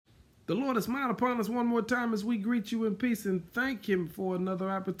The Lord has smiled upon us one more time as we greet you in peace and thank Him for another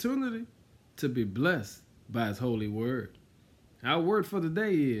opportunity to be blessed by His holy word. Our word for the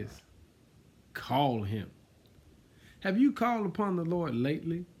day is call Him. Have you called upon the Lord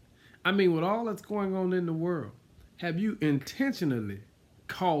lately? I mean, with all that's going on in the world, have you intentionally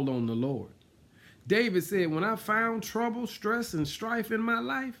called on the Lord? David said, when I found trouble, stress, and strife in my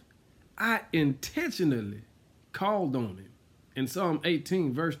life, I intentionally called on Him. In Psalm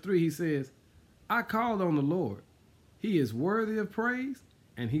 18, verse 3, he says, I called on the Lord. He is worthy of praise,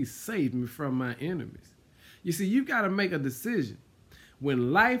 and He saved me from my enemies. You see, you've got to make a decision.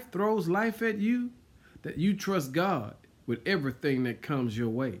 When life throws life at you, that you trust God with everything that comes your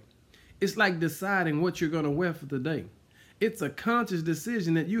way. It's like deciding what you're going to wear for the day. It's a conscious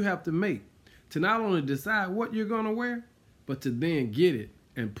decision that you have to make to not only decide what you're going to wear, but to then get it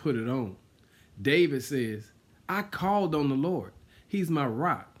and put it on. David says, I called on the Lord. He's my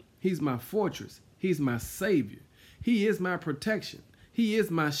rock. He's my fortress. He's my savior. He is my protection. He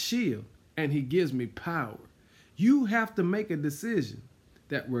is my shield, and He gives me power. You have to make a decision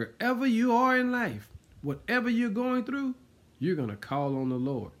that wherever you are in life, whatever you're going through, you're going to call on the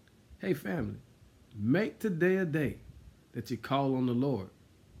Lord. Hey, family, make today a day that you call on the Lord.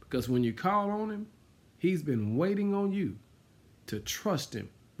 Because when you call on Him, He's been waiting on you to trust Him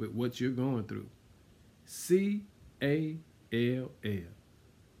with what you're going through. C-A-L-L.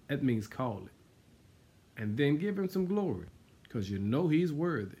 That means call it. And then give Him some glory, because you know He's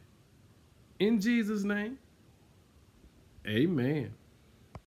worthy. In Jesus' name, amen.